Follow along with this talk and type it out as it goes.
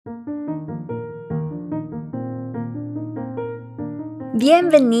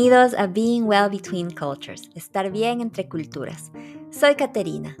Bienvenidos a Being Well Between Cultures, estar bien entre culturas. Soy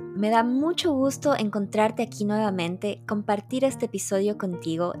Caterina, me da mucho gusto encontrarte aquí nuevamente, compartir este episodio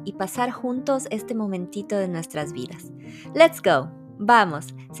contigo y pasar juntos este momentito de nuestras vidas. Let's go,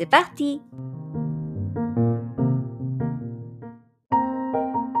 vamos, c'est parti!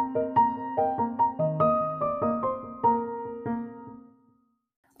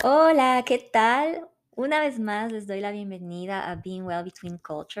 Hola, ¿qué tal? Una vez más les doy la bienvenida a Being Well Between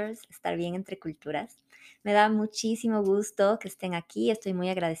Cultures, estar bien entre culturas. Me da muchísimo gusto que estén aquí. Estoy muy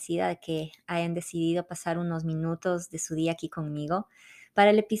agradecida de que hayan decidido pasar unos minutos de su día aquí conmigo. Para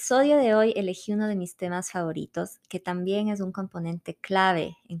el episodio de hoy elegí uno de mis temas favoritos, que también es un componente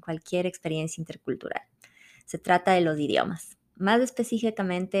clave en cualquier experiencia intercultural. Se trata de los idiomas, más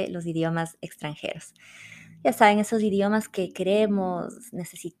específicamente los idiomas extranjeros. Ya saben, esos idiomas que queremos,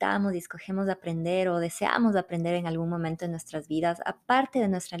 necesitamos y escogemos aprender o deseamos aprender en algún momento de nuestras vidas, aparte de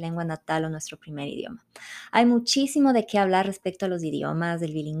nuestra lengua natal o nuestro primer idioma. Hay muchísimo de qué hablar respecto a los idiomas,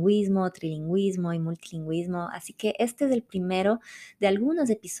 del bilingüismo, trilingüismo y multilingüismo, así que este es el primero de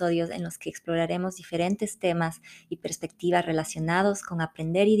algunos episodios en los que exploraremos diferentes temas y perspectivas relacionados con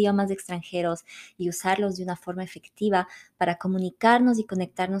aprender idiomas extranjeros y usarlos de una forma efectiva para comunicarnos y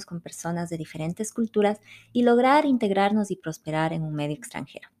conectarnos con personas de diferentes culturas y lograr integrarnos y prosperar en un medio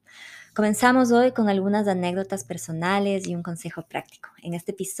extranjero. Comenzamos hoy con algunas anécdotas personales y un consejo práctico. En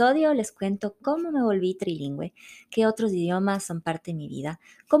este episodio les cuento cómo me volví trilingüe, qué otros idiomas son parte de mi vida,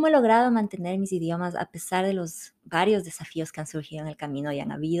 cómo he logrado mantener mis idiomas a pesar de los varios desafíos que han surgido en el camino y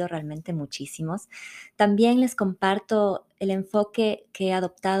han habido realmente muchísimos. También les comparto el enfoque que he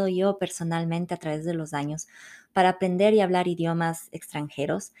adoptado yo personalmente a través de los años para aprender y hablar idiomas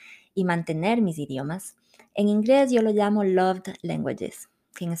extranjeros y mantener mis idiomas. En inglés yo lo llamo loved languages,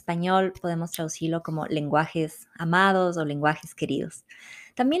 que en español podemos traducirlo como lenguajes amados o lenguajes queridos.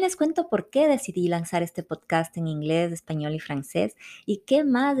 También les cuento por qué decidí lanzar este podcast en inglés, español y francés y qué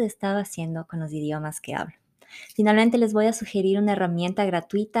más he estado haciendo con los idiomas que hablo. Finalmente les voy a sugerir una herramienta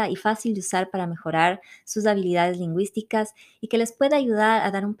gratuita y fácil de usar para mejorar sus habilidades lingüísticas y que les pueda ayudar a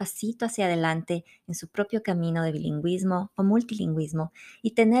dar un pasito hacia adelante en su propio camino de bilingüismo o multilingüismo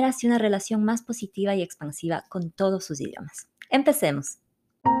y tener así una relación más positiva y expansiva con todos sus idiomas. Empecemos.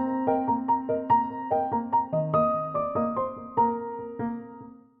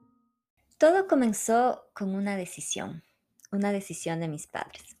 Todo comenzó con una decisión de mis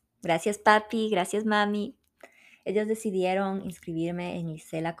padres. Gracias papi, gracias mami. Ellos decidieron inscribirme en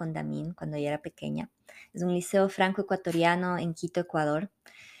Liceo Condamine cuando yo era pequeña. Es un liceo franco-ecuatoriano en Quito, Ecuador,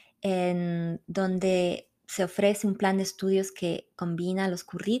 en donde se ofrece un plan de estudios que combina los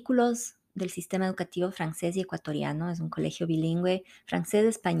currículos del sistema educativo francés y ecuatoriano. Es un colegio bilingüe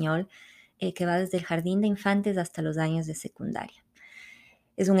francés-español que va desde el jardín de infantes hasta los años de secundaria.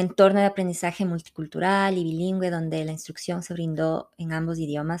 Es un entorno de aprendizaje multicultural y bilingüe donde la instrucción se brindó en ambos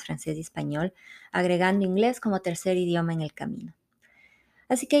idiomas, francés y español, agregando inglés como tercer idioma en el camino.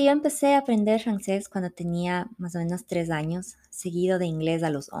 Así que yo empecé a aprender francés cuando tenía más o menos 3 años, seguido de inglés a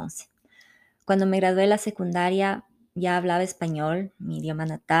los 11. Cuando me gradué de la secundaria ya hablaba español, mi idioma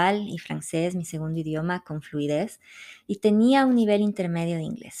natal, y francés, mi segundo idioma, con fluidez, y tenía un nivel intermedio de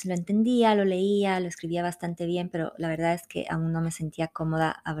inglés. Lo entendía, lo leía, lo escribía bastante bien, pero la verdad es que aún no me sentía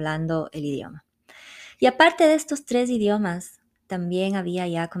cómoda hablando el idioma. Y aparte de estos 3 idiomas, también había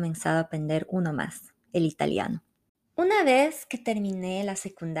ya comenzado a aprender uno más, el italiano. Una vez que terminé la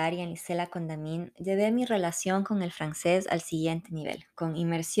secundaria en Liceo Condamine, llevé mi relación con el francés al siguiente nivel, con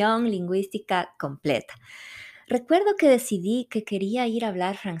inmersión lingüística completa. Recuerdo que decidí que quería ir a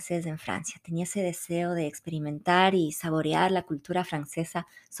hablar francés en Francia. Tenía ese deseo de experimentar y saborear la cultura francesa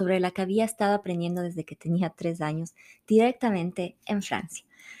sobre la que había estado aprendiendo desde que tenía 3 años, directamente en Francia.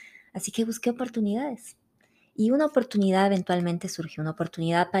 Así que busqué oportunidades. Y una oportunidad eventualmente surgió, una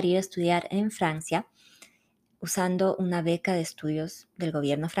oportunidad para ir a estudiar en Francia usando una beca de estudios del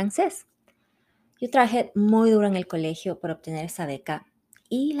gobierno francés. Yo trabajé muy duro en el colegio por obtener esa beca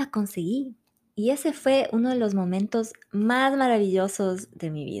y la conseguí. Y ese fue uno de los momentos más maravillosos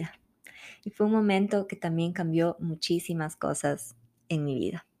de mi vida. Y fue un momento que también cambió muchísimas cosas en mi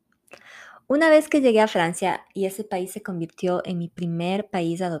vida. Una vez que llegué a Francia y ese país se convirtió en mi primer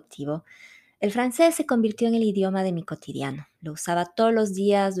país adoptivo, el francés se convirtió en el idioma de mi cotidiano. Lo usaba todos los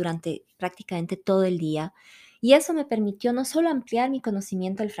días durante prácticamente todo el día y eso me permitió no solo ampliar mi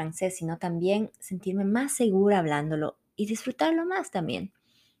conocimiento del francés, sino también sentirme más segura hablándolo y disfrutarlo más también.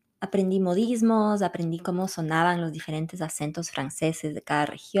 Aprendí modismos, aprendí cómo sonaban los diferentes acentos franceses de cada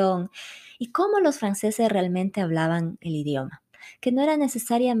región y cómo los franceses realmente hablaban el idioma, que no era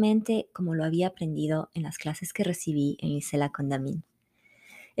necesariamente como lo había aprendido en las clases que recibí en Liceo Condamine.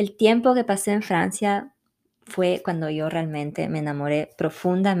 El tiempo que pasé en Francia fue cuando yo realmente me enamoré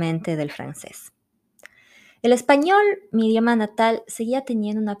profundamente del francés. El español, mi idioma natal, seguía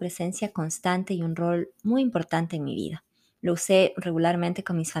teniendo una presencia constante y un rol muy importante en mi vida. Lo usé regularmente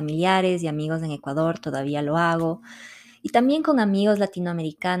con mis familiares y amigos en Ecuador, todavía lo hago, y también con amigos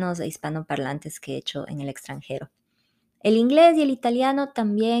latinoamericanos e hispanoparlantes que he hecho en el extranjero. El inglés y el italiano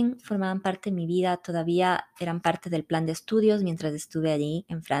también formaban parte de mi vida, todavía eran parte del plan de estudios mientras estuve allí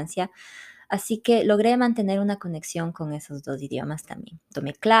en Francia, así que logré mantener una conexión con esos dos idiomas también.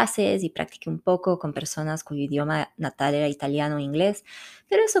 Tomé clases y practiqué un poco con personas cuyo idioma natal era italiano o inglés,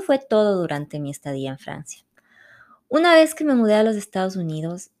 pero eso fue todo durante mi estadía en Francia. Una vez que me mudé a los Estados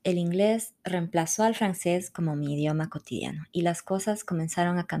Unidos, el inglés reemplazó al francés como mi idioma cotidiano y las cosas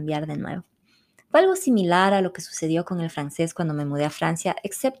comenzaron a cambiar de nuevo. Fue algo similar a lo que sucedió con el francés cuando me mudé a Francia,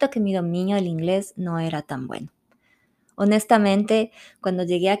 excepto que mi dominio del inglés no era tan bueno. Honestamente, cuando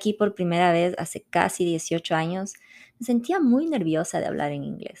llegué aquí por primera vez hace casi 18 años, me sentía muy nerviosa de hablar en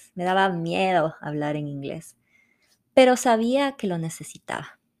inglés. Me daba miedo hablar en inglés, pero sabía que lo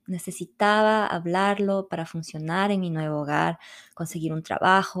necesitaba. Necesitaba hablarlo para funcionar en mi nuevo hogar, conseguir un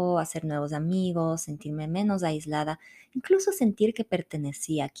trabajo, hacer nuevos amigos, sentirme menos aislada, incluso sentir que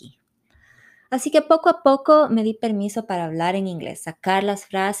pertenecía aquí. Así que poco a poco me di permiso para hablar en inglés, sacar las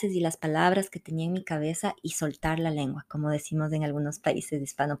frases y las palabras que tenía en mi cabeza y soltar la lengua, como decimos en algunos países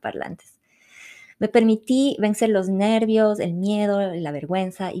hispanoparlantes. Me permití vencer los nervios, el miedo, la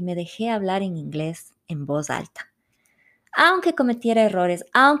vergüenza y me dejé hablar en inglés en voz alta. Aunque cometiera errores,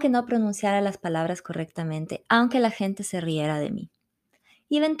 aunque no pronunciara las palabras correctamente, aunque la gente se riera de mí.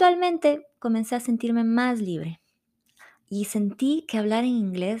 Y eventualmente comencé a sentirme más libre y sentí que hablar en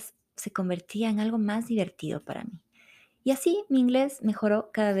inglés se convertía en algo más divertido para mí. Y así mi inglés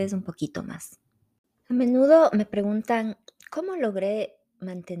mejoró cada vez un poquito más. A menudo me preguntan cómo logré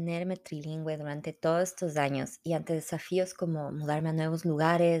mantenerme trilingüe durante todos estos años y ante desafíos como mudarme a nuevos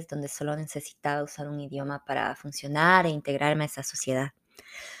lugares donde solo necesitaba usar un idioma para funcionar e integrarme a esa sociedad.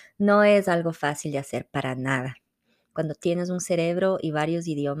 No es algo fácil de hacer para nada. Cuando tienes un cerebro y varios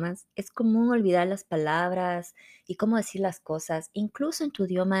idiomas, es común olvidar las palabras y cómo decir las cosas, incluso en tu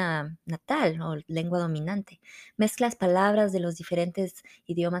idioma natal o lengua dominante. Mezclas palabras de los diferentes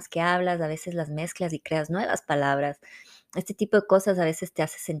idiomas que hablas, a veces las mezclas y creas nuevas palabras. Este tipo de cosas a veces te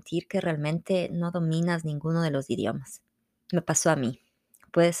hace sentir que realmente no dominas ninguno de los idiomas. Me pasó a mí.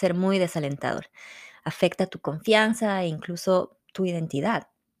 Puede ser muy desalentador. Afecta tu confianza e incluso tu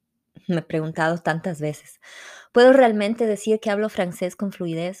identidad. Me he preguntado tantas veces. ¿Puedo realmente decir que hablo francés con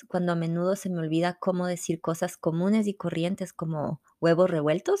fluidez cuando a menudo se me olvida cómo decir cosas comunes y corrientes como huevos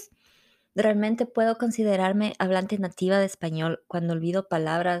revueltos? ¿Realmente puedo considerarme hablante nativa de español cuando olvido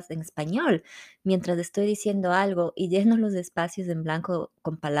palabras en español mientras estoy diciendo algo y lleno los espacios en blanco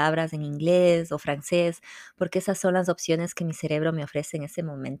con palabras en inglés o francés porque esas son las opciones que mi cerebro me ofrece en ese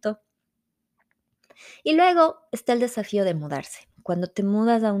momento? Y luego está el desafío de mudarse. Cuando te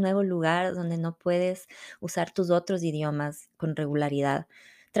mudas a un nuevo lugar donde no puedes usar tus otros idiomas con regularidad,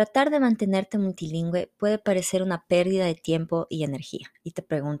 tratar de mantenerte multilingüe puede parecer una pérdida de tiempo y energía. Y te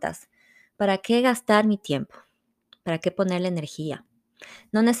preguntas, ¿para qué gastar mi tiempo? ¿Para qué ponerle energía?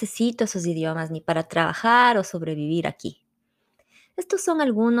 No necesito esos idiomas ni para trabajar o sobrevivir aquí. Estos son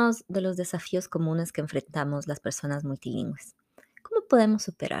algunos de los desafíos comunes que enfrentamos las personas multilingües. ¿Cómo podemos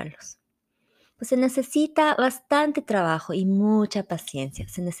superarlos? Pues se necesita bastante trabajo y mucha paciencia.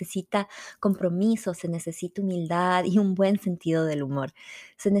 Se necesita compromiso, se necesita humildad y un buen sentido del humor.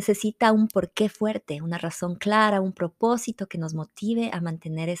 Se necesita un porqué fuerte, una razón clara, un propósito que nos motive a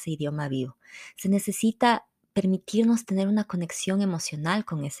mantener ese idioma vivo. Se necesita permitirnos tener una conexión emocional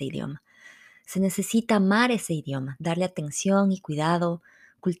con ese idioma. Se necesita amar ese idioma, darle atención y cuidado,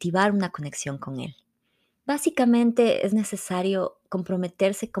 cultivar una conexión con él. Básicamente es necesario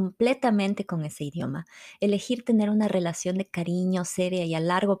comprometerse completamente con ese idioma, elegir tener una relación de cariño seria y a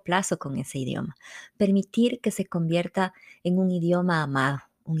largo plazo con ese idioma, permitir que se convierta en un idioma amado,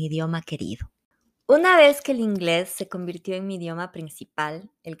 un idioma querido. Una vez que el inglés se convirtió en mi idioma principal,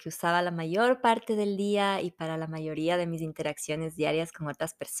 el que usaba la mayor parte del día y para la mayoría de mis interacciones diarias con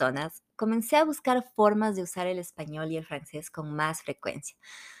otras personas, comencé a buscar formas de usar el español y el francés con más frecuencia.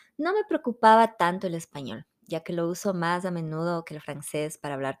 No me preocupaba tanto el español, ya que lo uso más a menudo que el francés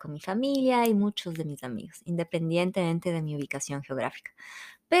para hablar con mi familia y muchos de mis amigos, independientemente de mi ubicación geográfica.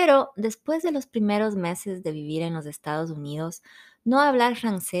 Pero después de los primeros meses de vivir en los Estados Unidos, no hablar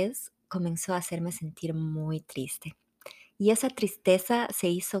francés comenzó a hacerme sentir muy triste. Y esa tristeza se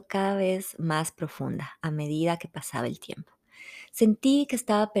hizo cada vez más profunda a medida que pasaba el tiempo. Sentí que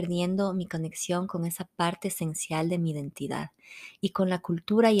estaba perdiendo mi conexión con esa parte esencial de mi identidad y con la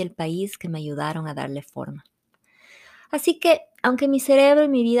cultura y el país que me ayudaron a darle forma. Así que, aunque mi cerebro y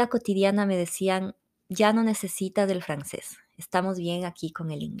mi vida cotidiana me decían, ya no necesitas del francés, estamos bien aquí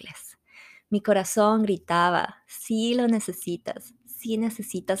con el inglés. Mi corazón gritaba, sí necesitas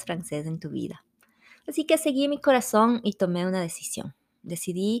francés en tu vida. Así que seguí mi corazón y tomé una decisión.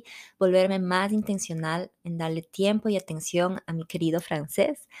 Decidí volverme más intencional en darle tiempo y atención a mi querido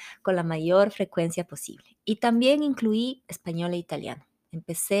francés con la mayor frecuencia posible. Y también incluí español e italiano.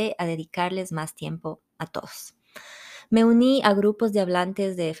 Empecé a dedicarles más tiempo a todos. Me uní a grupos de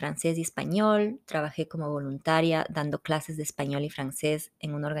hablantes de francés y español, trabajé como voluntaria dando clases de español y francés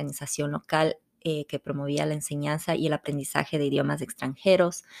en una organización local que promovía la enseñanza y el aprendizaje de idiomas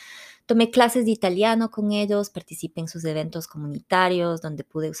extranjeros. Tomé clases de italiano con ellos, participé en sus eventos comunitarios donde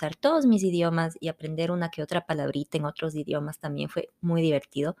pude usar todos mis idiomas y aprender una que otra palabrita en otros idiomas también fue muy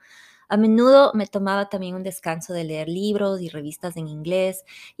divertido. A menudo me tomaba también un descanso de leer libros y revistas en inglés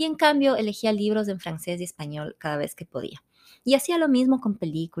y en cambio elegía libros en francés y español cada vez que podía. Y hacía lo mismo con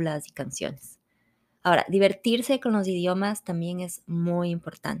películas y canciones. Ahora, divertirse con los idiomas también es muy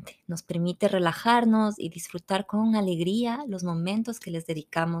importante. Nos permite relajarnos y disfrutar con alegría los momentos que les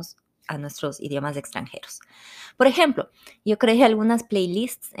dedicamos a nuestros idiomas extranjeros. Por ejemplo, yo creé algunas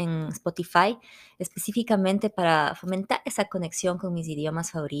playlists en Spotify específicamente para fomentar esa conexión con mis idiomas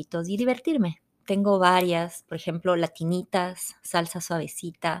favoritos y divertirme. Tengo varias, por ejemplo, latinitas, salsa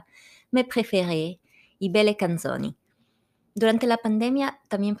suavecita, me préféré y belle canzoni. Durante la pandemia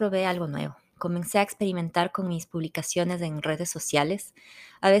también probé algo nuevo. Comencé a experimentar con mis publicaciones en redes sociales.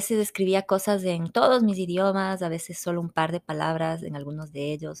 A veces escribía cosas en todos mis idiomas, a veces solo un par de palabras en algunos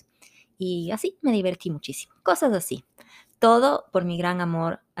de ellos. Y así me divertí muchísimo. Cosas así. Todo por mi gran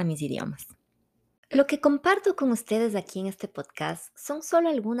amor a mis idiomas. Lo que comparto con ustedes aquí en este podcast son solo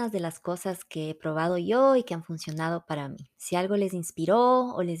algunas de las cosas que he probado yo y que han funcionado para mí. Si algo les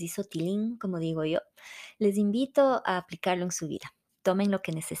inspiró o les hizo tilín, como digo yo, les invito a aplicarlo en su vida. Tomen lo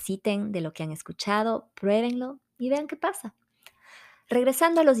que necesiten de lo que han escuchado, pruébenlo y vean qué pasa.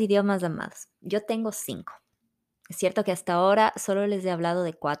 Regresando a los idiomas amados, yo tengo 5. Es cierto que hasta ahora solo les he hablado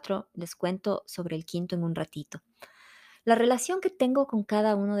de 4, les cuento sobre el quinto en un ratito. La relación que tengo con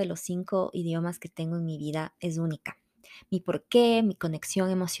cada uno de los 5 idiomas que tengo en mi vida es única. Mi porqué, mi conexión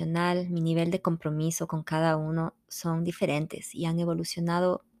emocional, mi nivel de compromiso con cada uno son diferentes y han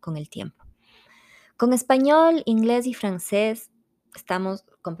evolucionado con el tiempo. Con español, inglés y francés estamos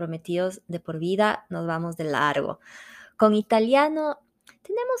comprometidos de por vida, nos vamos de largo. Con italiano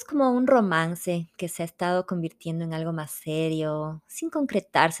tenemos como un romance que se ha estado convirtiendo en algo más serio, sin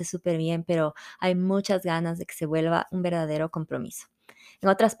concretarse súper bien, pero hay muchas ganas de que se vuelva un verdadero compromiso. En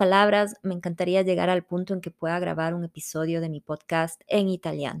otras palabras, me encantaría llegar al punto en que pueda grabar un episodio de mi podcast en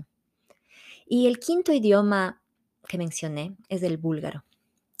italiano. Y el quinto idioma que mencioné es el búlgaro.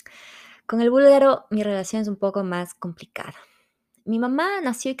 Con el búlgaro mi relación es un poco más complicada. Mi mamá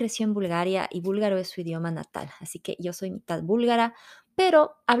nació y creció en Bulgaria y búlgaro es su idioma natal, así que yo soy mitad búlgara,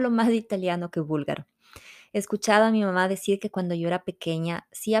 pero hablo más de italiano que búlgaro. He escuchado a mi mamá decir que cuando yo era pequeña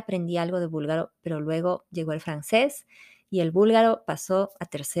sí aprendí algo de búlgaro, pero luego llegó el francés y el búlgaro pasó a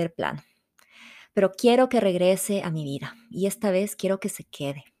tercer plano. Pero quiero que regrese a mi vida y esta vez quiero que se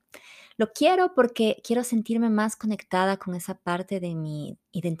quede. Lo quiero porque quiero sentirme más conectada con esa parte de mi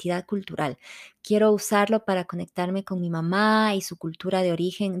identidad cultural. Quiero usarlo para conectarme con mi mamá y su cultura de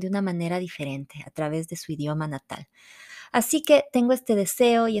origen de una manera diferente, a través de su idioma natal. Así que tengo este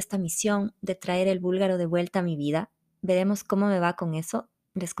deseo y esta misión de traer el búlgaro de vuelta a mi vida. Veremos cómo me va con eso.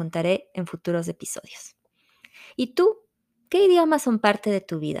 Les contaré en futuros episodios. ¿Y tú? ¿Qué idiomas son parte de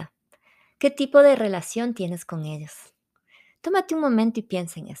tu vida? ¿Qué tipo de relación tienes con ellos? Tómate un momento y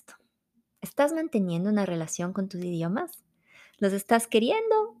piensa en esto. ¿Estás manteniendo una relación con tus idiomas? ¿Los estás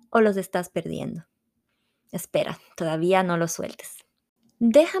queriendo o los estás perdiendo? Espera, todavía no los sueltes.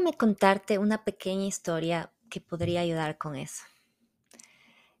 Déjame contarte una pequeña historia que podría ayudar con eso.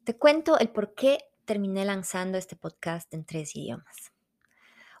 Te cuento el por qué terminé lanzando este podcast en 3 idiomas.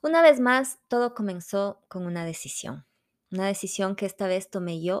 Una vez más, todo comenzó con una decisión. Una decisión que esta vez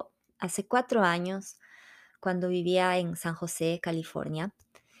tomé yo hace 4 años, cuando vivía en San José, California.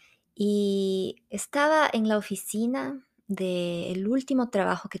 Y estaba en la oficina del último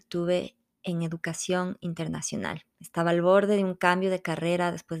trabajo que tuve en educación internacional. Estaba al borde de un cambio de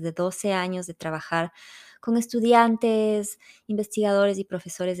carrera después de 12 años de trabajar con estudiantes, investigadores y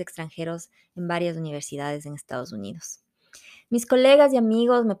profesores extranjeros en varias universidades en Estados Unidos. Mis colegas y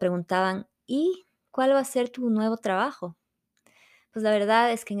amigos me preguntaban, ¿y cuál va a ser tu nuevo trabajo? Pues la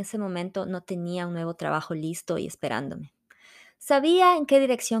verdad es que en ese momento no tenía un nuevo trabajo listo y esperándome. Sabía en qué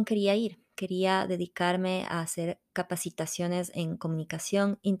dirección quería ir. Quería dedicarme a hacer capacitaciones en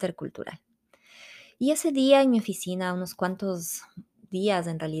comunicación intercultural. Y ese día en mi oficina, unos cuantos días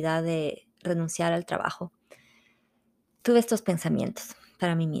en realidad de renunciar al trabajo, tuve estos pensamientos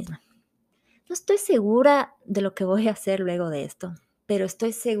para mí misma. No estoy segura de lo que voy a hacer luego de esto, pero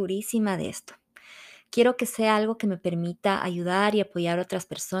estoy segurísima de esto. Quiero que sea algo que me permita ayudar y apoyar a otras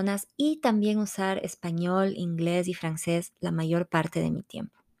personas y también usar español, inglés y francés la mayor parte de mi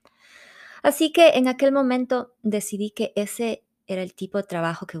tiempo. Así que en aquel momento decidí que ese era el tipo de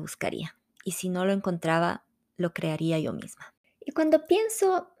trabajo que buscaría y si no lo encontraba, lo crearía yo misma. Y cuando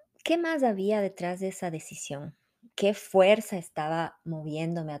pienso qué más había detrás de esa decisión, qué fuerza estaba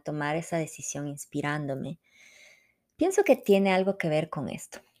moviéndome a tomar esa decisión, inspirándome, pienso que tiene algo que ver con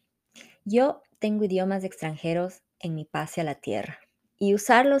esto. Yo tengo idiomas extranjeros en mi pase a la tierra y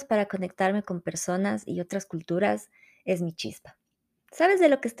usarlos para conectarme con personas y otras culturas es mi chispa. ¿Sabes de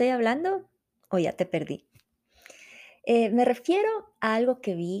lo que estoy hablando? O ya te perdí. Me refiero a algo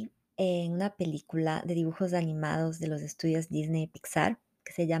que vi en una película de dibujos animados de los estudios Disney y Pixar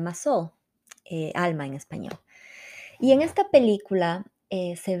que se llama Soul, Alma en español. Y en esta película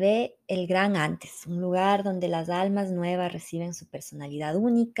se ve el gran antes, un lugar donde las almas nuevas reciben su personalidad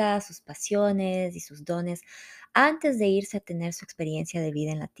única, sus pasiones y sus dones antes de irse a tener su experiencia de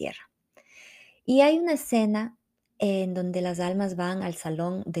vida en la tierra. Y hay una escena en donde las almas van al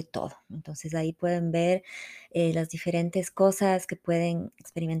salón de todo. Entonces ahí pueden ver las diferentes cosas que pueden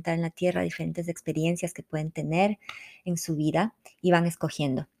experimentar en la tierra, diferentes experiencias que pueden tener en su vida y van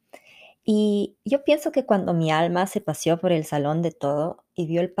escogiendo. Y yo pienso que cuando mi alma se paseó por el salón de todo y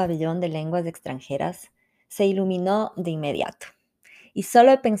vio el pabellón de lenguas extranjeras, se iluminó de inmediato. Y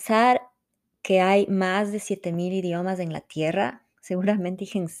solo de pensar que hay más de 7,000 idiomas en la tierra, seguramente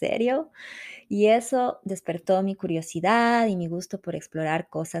dije, ¿en serio? Y eso despertó mi curiosidad y mi gusto por explorar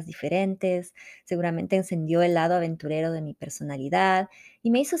cosas diferentes, seguramente encendió el lado aventurero de mi personalidad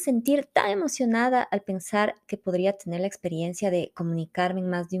y me hizo sentir tan emocionada al pensar que podría tener la experiencia de comunicarme en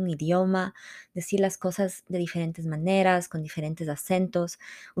más de un idioma, decir las cosas de diferentes maneras, con diferentes acentos,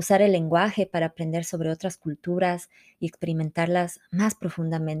 usar el lenguaje para aprender sobre otras culturas y experimentarlas más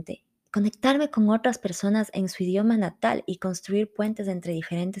profundamente. Conectarme con otras personas en su idioma natal y construir puentes entre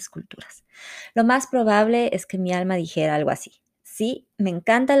diferentes culturas. Lo más probable es que mi alma dijera algo así. Sí, me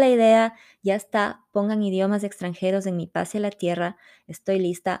encanta la idea, ya está, pongan idiomas extranjeros en mi pase a la tierra, estoy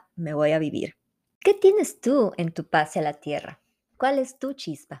lista, me voy a vivir. ¿Qué tienes tú en tu pase a la tierra? ¿Cuál es tu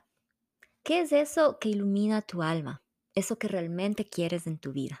chispa? ¿Qué es eso que ilumina tu alma? Eso que realmente quieres en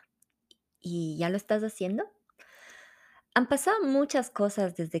tu vida. ¿Y ya lo estás haciendo? Han pasado muchas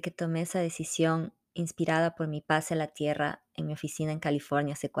cosas desde que tomé esa decisión inspirada por mi pase a la tierra en mi oficina en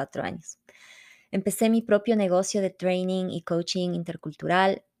California hace 4 años. Empecé mi propio negocio de training y coaching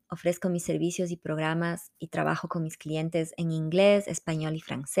intercultural. Ofrezco mis servicios y programas y trabajo con mis clientes en inglés, español y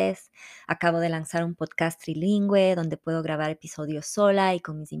francés. Acabo de lanzar un podcast trilingüe donde puedo grabar episodios sola y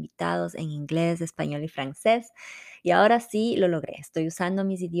con mis invitados en inglés, español y francés. Y ahora sí lo logré. Estoy usando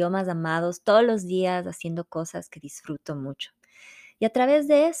mis idiomas amados todos los días, haciendo cosas que disfruto mucho. Y a través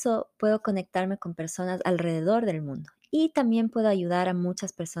de eso puedo conectarme con personas alrededor del mundo. Y también puedo ayudar a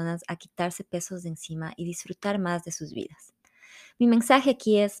muchas personas a quitarse pesos de encima y disfrutar más de sus vidas. Mi mensaje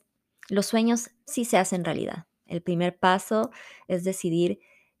aquí es, los sueños sí se hacen realidad. El primer paso es decidir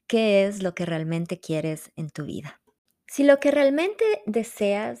qué es lo que realmente quieres en tu vida. Si lo que realmente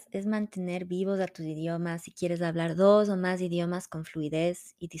deseas es mantener vivos a tus idiomas, si quieres hablar 2 o más idiomas con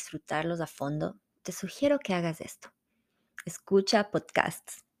fluidez y disfrutarlos a fondo, te sugiero que hagas esto. Escucha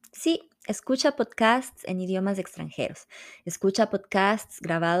podcasts. Sí, escucha podcasts en idiomas extranjeros. Escucha podcasts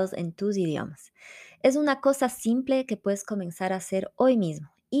grabados en tus idiomas. Es una cosa simple que puedes comenzar a hacer hoy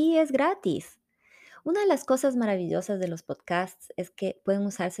mismo y es gratis. Una de las cosas maravillosas de los podcasts es que pueden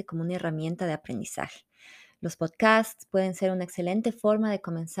usarse como una herramienta de aprendizaje. Los podcasts pueden ser una excelente forma de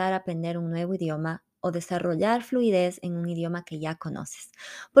comenzar a aprender un nuevo idioma o desarrollar fluidez en un idioma que ya conoces,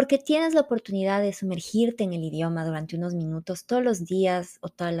 porque tienes la oportunidad de sumergirte en el idioma durante unos minutos todos los días o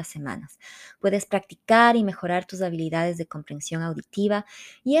todas las semanas. Puedes practicar y mejorar tus habilidades de comprensión auditiva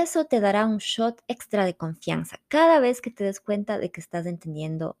y eso te dará un shot extra de confianza cada vez que te des cuenta de que estás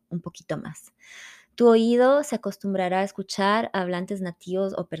entendiendo un poquito más. Tu oído se acostumbrará a escuchar a hablantes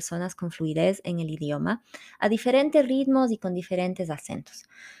nativos o personas con fluidez en el idioma a diferentes ritmos y con diferentes acentos.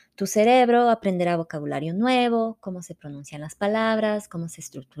 Tu cerebro aprenderá vocabulario nuevo, cómo se pronuncian las palabras, cómo se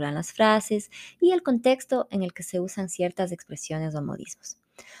estructuran las frases y el contexto en el que se usan ciertas expresiones o modismos.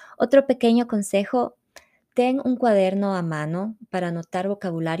 Otro pequeño consejo, Ten un cuaderno a mano para anotar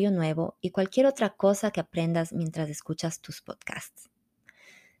vocabulario nuevo y cualquier otra cosa que aprendas mientras escuchas tus podcasts.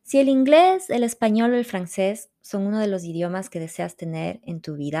 Si el inglés, el español o el francés son uno de los idiomas que deseas tener en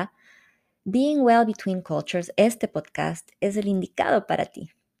tu vida, Being Well Between Cultures, este podcast, es el indicado para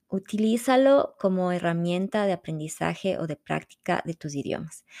ti. Utilízalo como herramienta de aprendizaje o de práctica de tus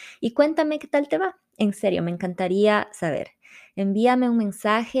idiomas. Y cuéntame qué tal te va. En serio, me encantaría saber. Envíame un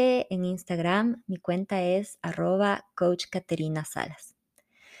mensaje en Instagram. Mi cuenta es @coachcaterinasalas.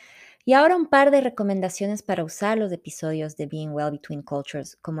 Y ahora un par de recomendaciones para usar los episodios de Being Well Between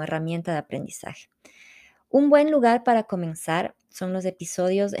Cultures como herramienta de aprendizaje. Un buen lugar para comenzar son los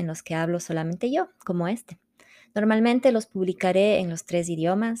episodios en los que hablo solamente yo, como este. Normalmente los publicaré en los 3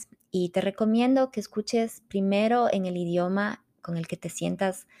 idiomas y te recomiendo que escuches primero en el idioma con el que te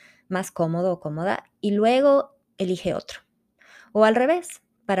sientas más cómodo o cómoda y luego elige otro. O al revés,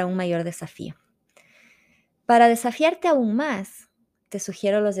 para un mayor desafío. Para desafiarte aún más, te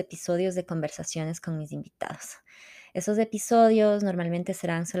sugiero los episodios de conversaciones con mis invitados. Esos episodios normalmente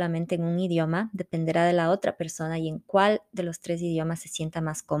serán solamente en un idioma, dependerá de la otra persona y en cuál de los 3 idiomas se sienta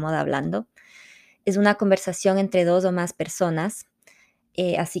más cómoda hablando. Es una conversación entre 2 o más personas,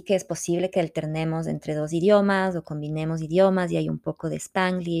 así que es posible que alternemos entre 2 idiomas o combinemos idiomas y hay un poco de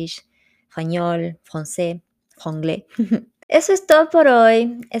Spanglish, español, francés, franglais. Eso es todo por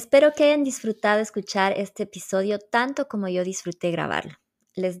hoy. Espero que hayan disfrutado escuchar este episodio tanto como yo disfruté grabarlo.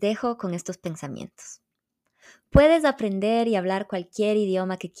 Les dejo con estos pensamientos. Puedes aprender y hablar cualquier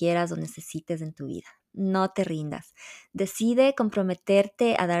idioma que quieras o necesites en tu vida. No te rindas. Decide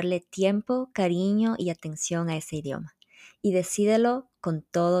comprometerte a darle tiempo, cariño y atención a ese idioma. Y decídelo con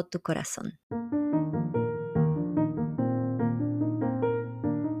todo tu corazón.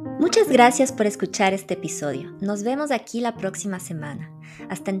 Muchas gracias por escuchar este episodio. Nos vemos aquí la próxima semana.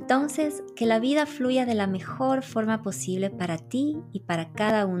 Hasta entonces, que la vida fluya de la mejor forma posible para ti y para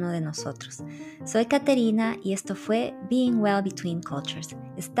cada uno de nosotros. Soy Caterina y esto fue Being Well Between Cultures,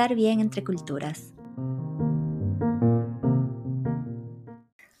 estar bien entre culturas.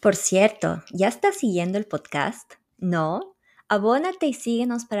 Por cierto, ¿ya estás siguiendo el podcast? ¿No? Abónate y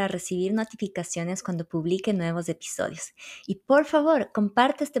síguenos para recibir notificaciones cuando publique nuevos episodios. Y por favor,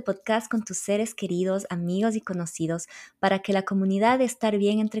 comparte este podcast con tus seres queridos, amigos y conocidos para que la comunidad de Estar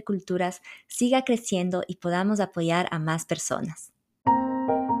Bien entre Culturas siga creciendo y podamos apoyar a más personas.